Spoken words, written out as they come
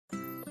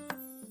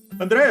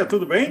Andréia,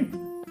 tudo bem?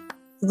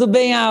 Tudo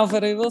bem,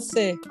 Álvaro, e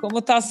você? Como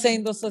está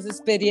sendo as suas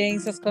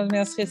experiências com as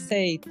minhas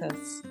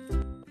receitas?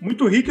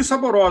 Muito rica e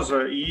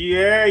saborosa, e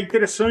é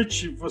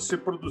interessante você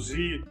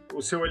produzir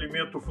o seu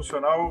alimento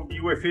funcional e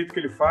o efeito que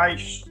ele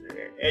faz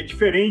é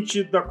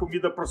diferente da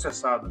comida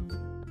processada.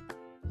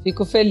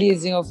 Fico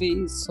feliz em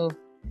ouvir isso.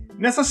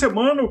 Nessa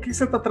semana, o que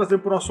você está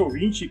trazendo para o nosso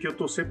ouvinte, que eu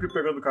estou sempre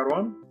pegando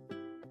carona?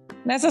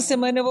 Nessa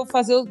semana eu vou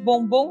fazer os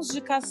bombons de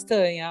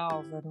castanha,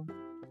 Álvaro.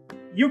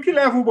 E o que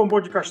leva o bombom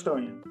de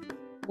castanha?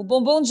 O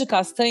bombom de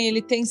castanha,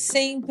 ele tem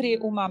sempre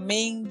uma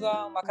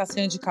amêndoa, uma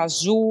castanha de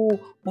caju,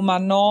 uma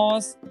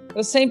noz.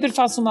 Eu sempre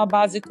faço uma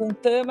base com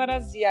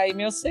tâmaras e aí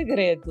meus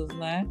segredos,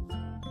 né?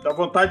 Dá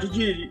vontade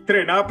de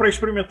treinar para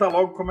experimentar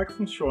logo como é que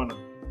funciona.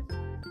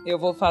 Eu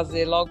vou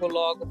fazer logo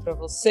para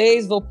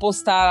vocês. Vou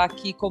postar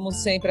aqui, como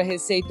sempre, a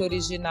receita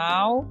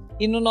original.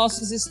 E nos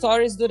nossos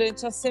stories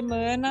durante a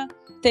semana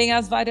tem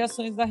as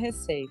variações da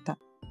receita.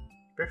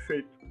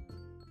 Perfeito.